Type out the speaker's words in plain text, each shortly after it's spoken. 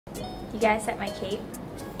You guys like my cape?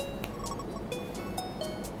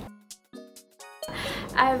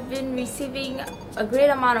 I've been receiving a great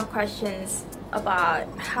amount of questions about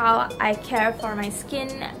how I care for my skin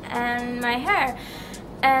and my hair,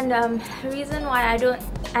 and the reason why I don't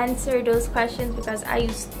answer those questions because I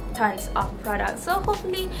use tons of products. So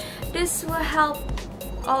hopefully this will help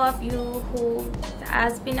all of you who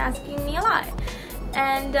has been asking me a lot.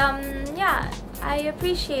 And yeah, I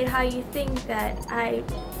appreciate how you think that I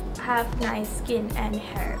have nice skin and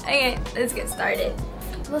hair. Okay, let's get started.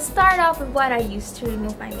 We'll start off with what I use to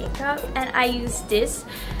remove my makeup, and I use this,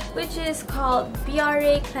 which is called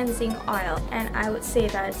Biore Cleansing Oil, and I would say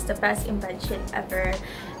that it's the best invention ever.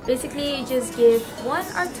 Basically, you just give 1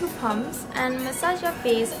 or 2 pumps and massage your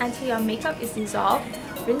face until your makeup is dissolved,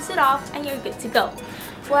 rinse it off, and you're good to go.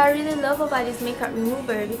 What I really love about this makeup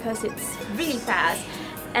remover because it's really fast,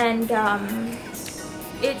 and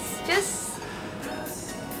it's just,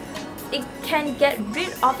 it can get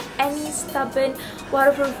rid of any stubborn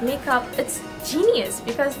waterproof makeup. It's genius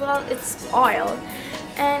because, well, it's oil.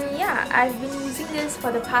 And yeah, I've been using this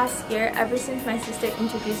for the past year, ever since my sister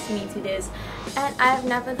introduced me to this, and I've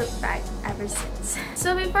never looked back ever since.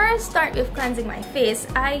 So before I start with cleansing my face,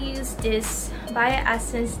 I use this Biore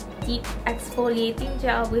Essence Exfoliating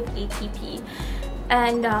Gel with ATP.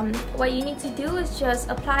 And what you need to do is just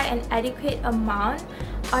apply an adequate amount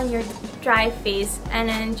on your dry face and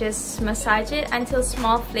then just massage it until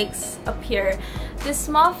small flakes appear. The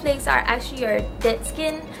small flakes are actually your dead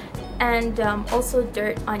skin and also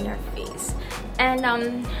dirt on your face. And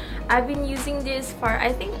I've been using this for,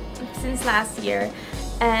 I think, since last year,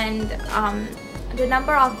 and the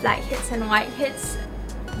number of blackheads and whiteheads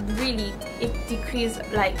really, it decreased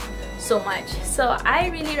like so much. So I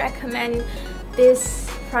really recommend this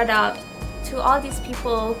product to all these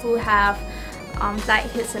people who have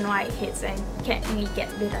blackheads and whiteheads and can't really get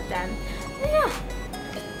rid of them. And yeah,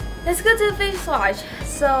 let's go to the face wash.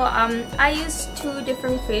 So I use 2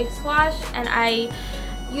 different face wash, and I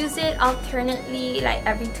use it alternately like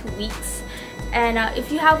every 2 weeks. And if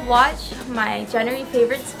you have watched my January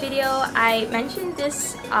favorites video, I mentioned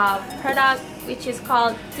this product, which is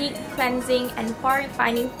called Deep Cleansing and Pore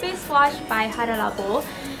Refining Face Wash by Hadalabo.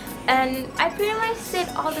 And I pretty much said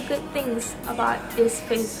all the good things about this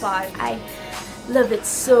face wash. I love it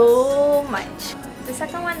so much. The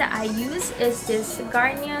second one that I use is this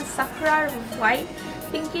Garnier Sakura White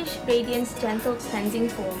Pinkish Radiance Gentle Cleansing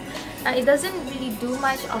Foam. Now, it doesn't really do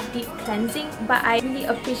much of deep cleansing, but I really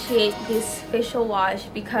appreciate this facial wash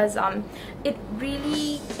because it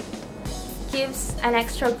really gives an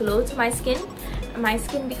extra glow to my skin. My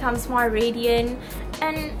skin becomes more radiant,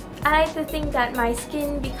 and I like to think that my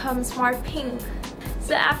skin becomes more pink.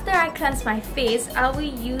 So after I cleanse my face, I will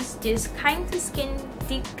use this Kind to Skin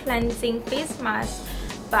Deep Cleansing Face Mask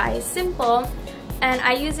by Simple, and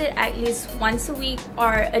I use it at least once a week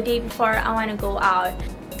or a day before I want to go out.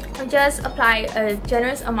 Just apply a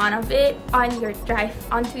generous amount of it on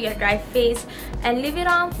onto your dry face and leave it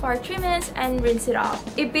on for 3 minutes and rinse it off.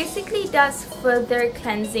 It basically does further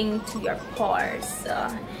cleansing to your pores.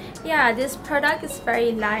 So yeah, this product is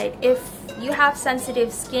very light. If you have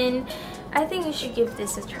sensitive skin, I think you should give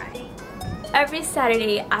this a try. Every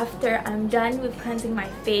Saturday after I'm done with cleansing my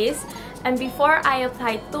face and before I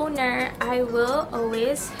apply toner, I will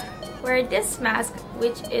always wear this mask,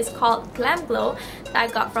 which is called Glamglow, that I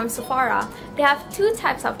got from Sephora. They have 2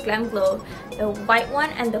 types of Glamglow, the white one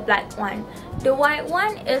and the black one. The white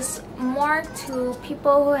one is more to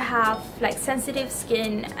people who have like sensitive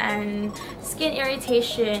skin and skin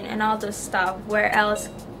irritation and all those stuff, whereas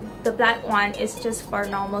the black one is just for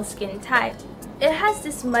normal skin type. It has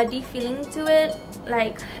this muddy feeling to it,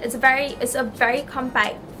 like it's a very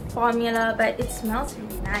compact formula, but it smells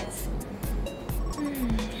really nice.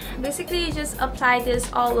 Basically, you just apply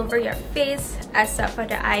this all over your face except for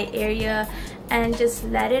the eye area and just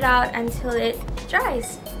let it out until it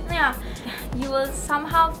dries. Yeah, you will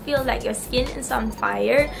somehow feel like your skin is on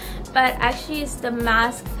fire, but actually it's the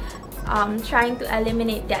mask trying to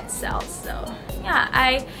eliminate dead cells. So yeah,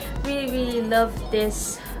 I really love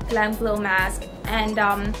this Glamglow mask, and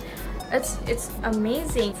it's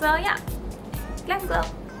amazing. So yeah, Glamglow.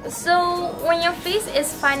 So when your face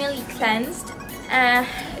is finally cleansed,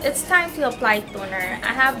 it's time to apply toner.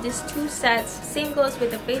 I have these 2 sets. Same goes with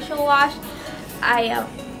the facial wash. I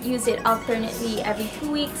use it alternately every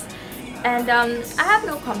 2 weeks, and I have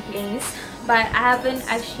no complaints, but I haven't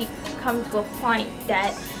actually come to a point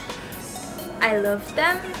that I love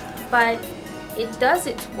them, but it does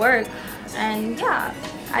its work. And yeah,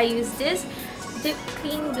 I use this Deep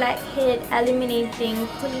Clean Blackhead Eliminating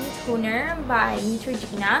Cooling Toner by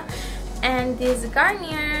Neutrogena, and this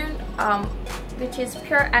Garnier which is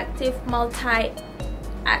Pure Active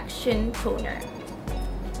Multi-Action Toner.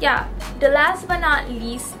 Yeah, the last but not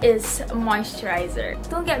least is moisturizer.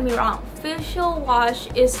 Don't get me wrong, facial wash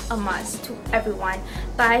is a must to everyone,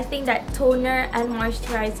 but I think that toner and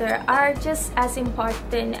moisturizer are just as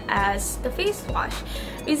important as the face wash.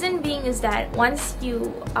 Reason being is that once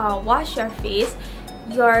you wash your face,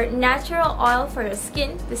 your natural oil for your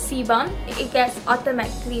skin, the sebum, it gets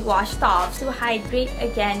automatically washed off. To hydrate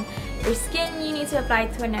again your skin, you need to apply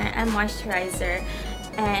toner and moisturizer.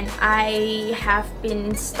 And I have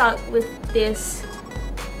been stuck with this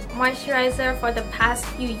moisturizer for the past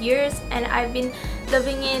few years, and I've been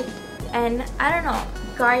loving it. And I don't know,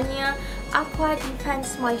 Garnier Aqua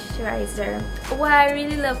Defense Moisturizer. What I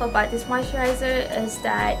really love about this moisturizer is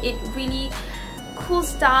that it really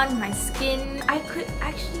cools down my skin. I could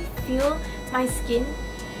actually feel my skin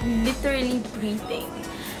literally breathing.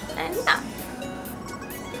 And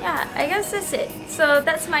yeah, I guess that's it. So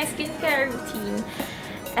that's my skincare routine.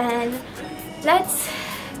 And let's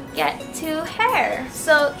get to hair.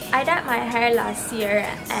 So I dyed my hair last year,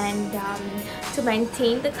 and to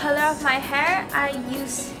maintain the color of my hair, I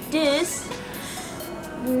use this.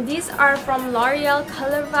 These are from L'Oreal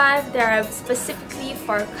Colorvive. They are specifically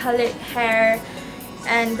for colored hair,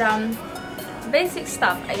 and basic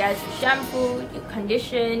stuff. I guess shampoo, you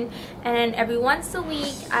condition, and then every once a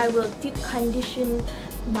week I will deep condition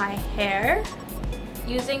my hair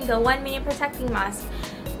using the 1 minute protecting mask.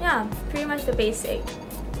 Yeah, pretty much the basic.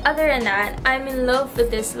 Other than that, I'm in love with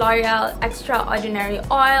this L'Oreal Extraordinary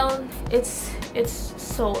Oil. It's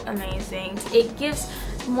so amazing. It gives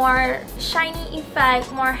more shiny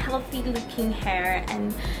effect, more healthy looking hair.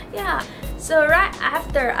 And yeah, so right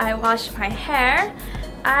after I wash my hair,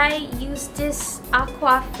 I use this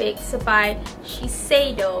Aquafix by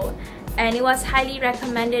Shiseido, and it was highly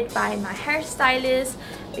recommended by my hairstylist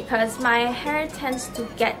because my hair tends to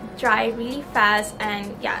get dry really fast.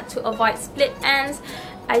 And yeah, to avoid split ends,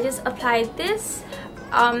 I just applied this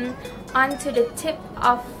onto the tip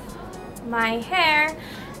of my hair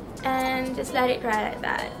and just let it dry like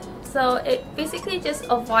that. So it basically just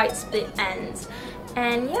avoids split ends.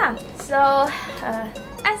 And yeah, so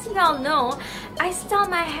as you all know, I style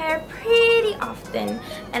my hair pretty often,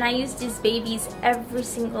 and I use these babies every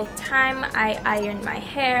single time I iron my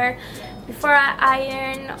hair. Before I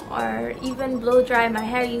iron or even blow dry my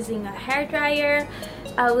hair using a hair dryer,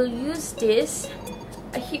 I will use this,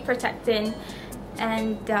 a heat protectant,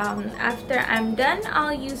 and after I'm done,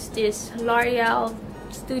 I'll use this L'Oreal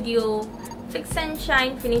Studio Fix and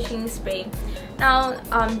Shine Finishing Spray. Now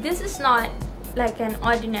this is not like an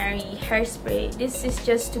ordinary hairspray. This is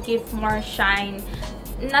just to give more shine,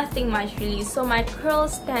 nothing much really. So my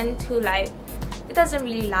curls tend to it doesn't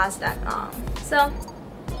really last that long. So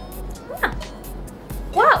yeah.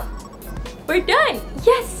 Wow, we're done.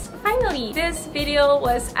 Yes, finally. This video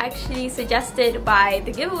was actually suggested by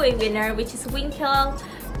the giveaway winner, which is Winkle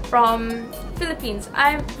from Philippines.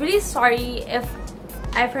 I'm really sorry if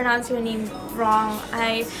I pronounced your name wrong.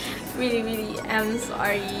 I really am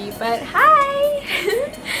sorry, but hi.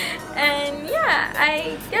 And yeah,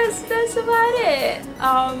 I guess that's about it.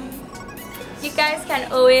 You guys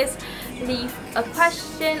can always leave a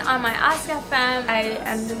question on my Ask FM. I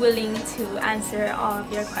am willing to answer all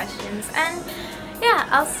of your questions. And yeah,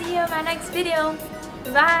 I'll see you in my next video.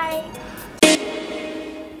 Bye.